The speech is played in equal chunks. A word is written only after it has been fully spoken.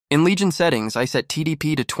In Legion settings, I set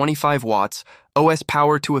TDP to 25 watts, OS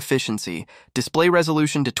power to efficiency, display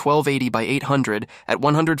resolution to 1280 by 800 at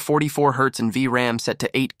 144 Hz and VRAM set to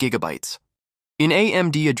 8 GB. In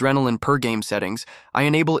AMD Adrenalin per game settings, I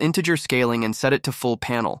enable integer scaling and set it to full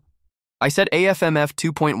panel. I set AFMF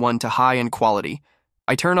 2.1 to high and quality.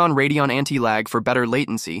 I turn on Radeon anti-lag for better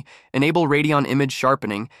latency, enable Radeon image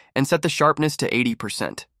sharpening, and set the sharpness to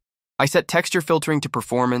 80%. I set texture filtering to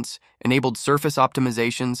performance, enabled surface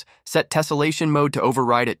optimizations, set tessellation mode to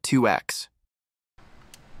override at 2x.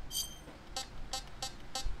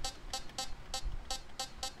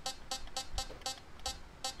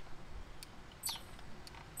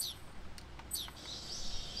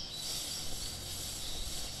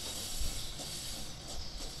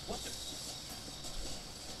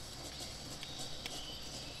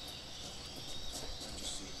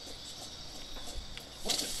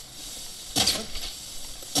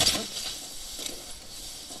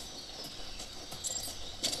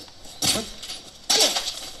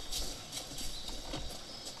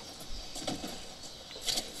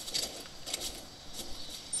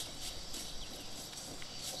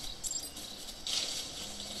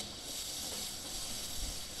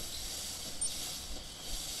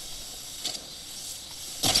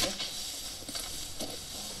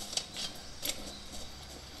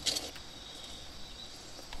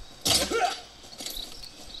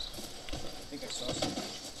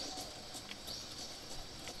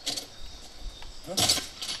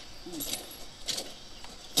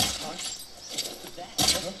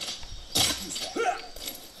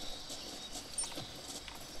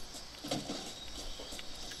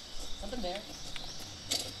 Something there.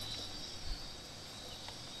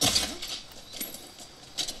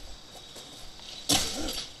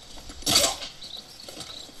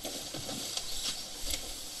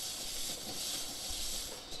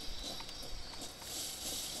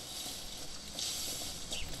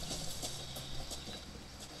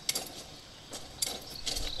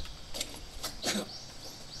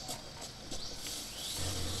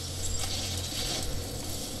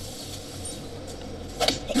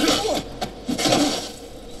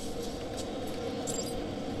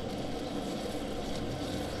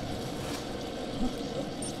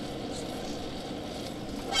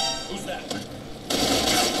 Who's that?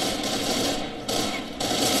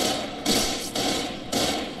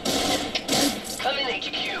 Come in,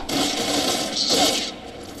 HQ.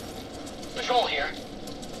 Patrol here.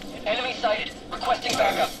 Enemy sighted. Requesting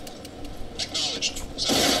backup. Acknowledged.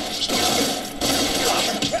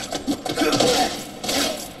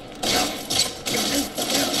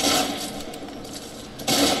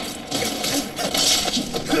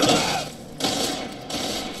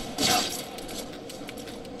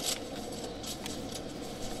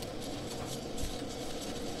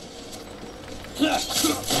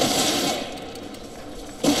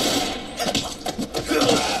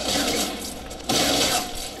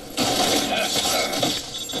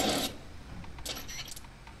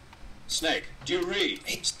 Snake, do you read?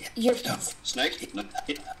 You're Snake?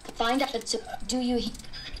 find out. Do you?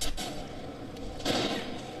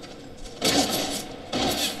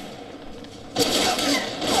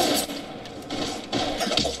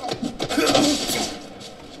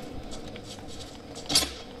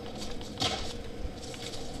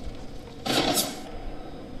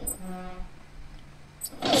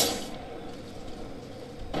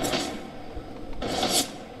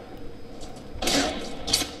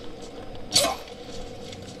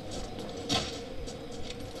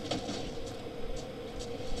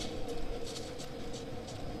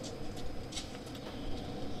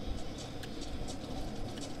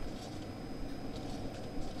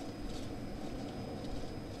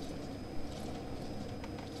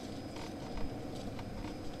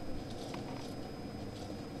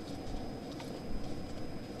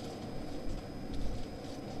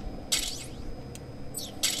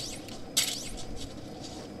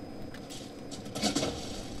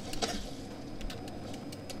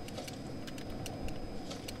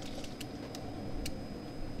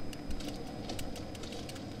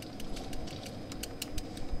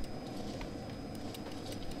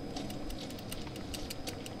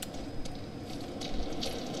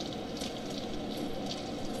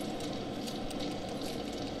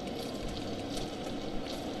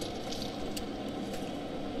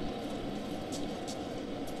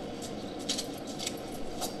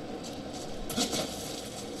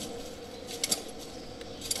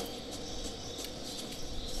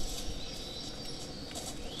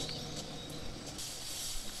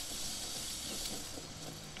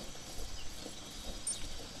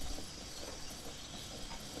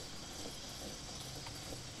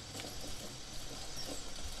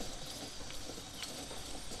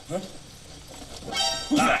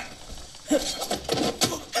 Who's that?